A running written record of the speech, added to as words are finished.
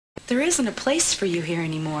There isn't a place for you here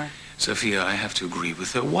anymore. Sophia, I have to agree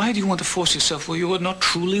with her. Why do you want to force yourself where you are not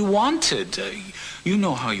truly wanted? You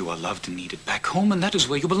know how you are loved and needed back home, and that is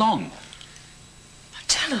where you belong.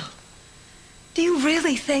 Macello, do you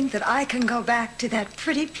really think that I can go back to that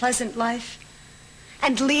pretty, pleasant life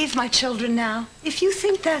and leave my children now? If you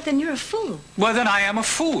think that, then you're a fool. Well, then I am a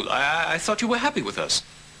fool. I thought you were happy with us.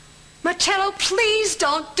 Macello, please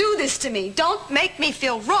don't do this to me. Don't make me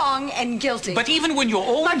feel wrong and guilty. But even when your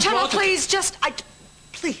own Macello, daughter... please,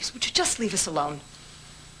 please, would you just leave us alone?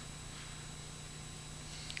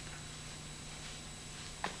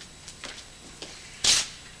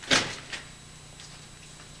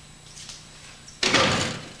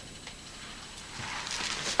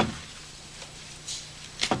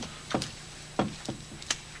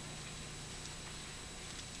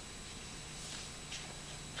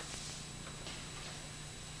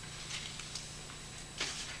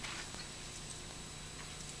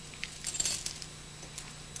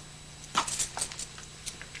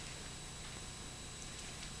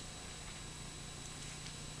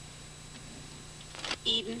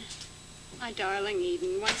 Eden, my darling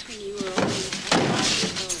Eden, once when you were only 5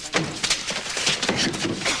 years old,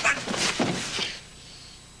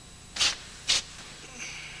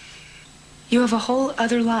 You have a whole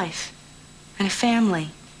other life and a family,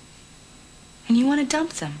 and you want to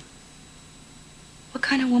dump them. What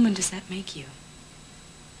kind of woman does that make you?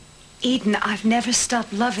 Eden, I've never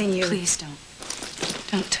stopped loving you. Please don't.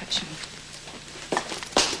 Don't touch me.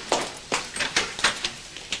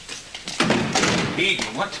 Eden,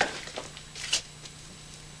 what?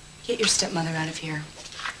 Get your stepmother out of here.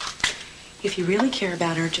 If you really care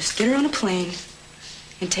about her, just get her on a plane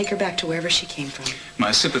and take her back to wherever she came from.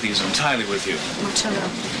 My sympathy is entirely with you.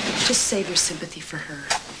 Macello, just save your sympathy for her.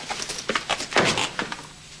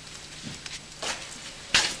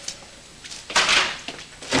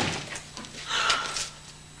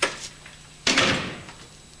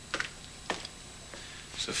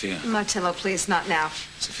 Sophia. Macello, please, not now.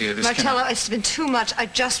 Sophia, this Macello, cannot... it's been too much. I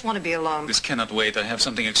just want to be alone. This cannot wait. I have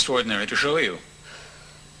something extraordinary to show you.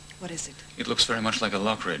 What is it? It looks very much like a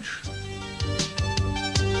lock ridge.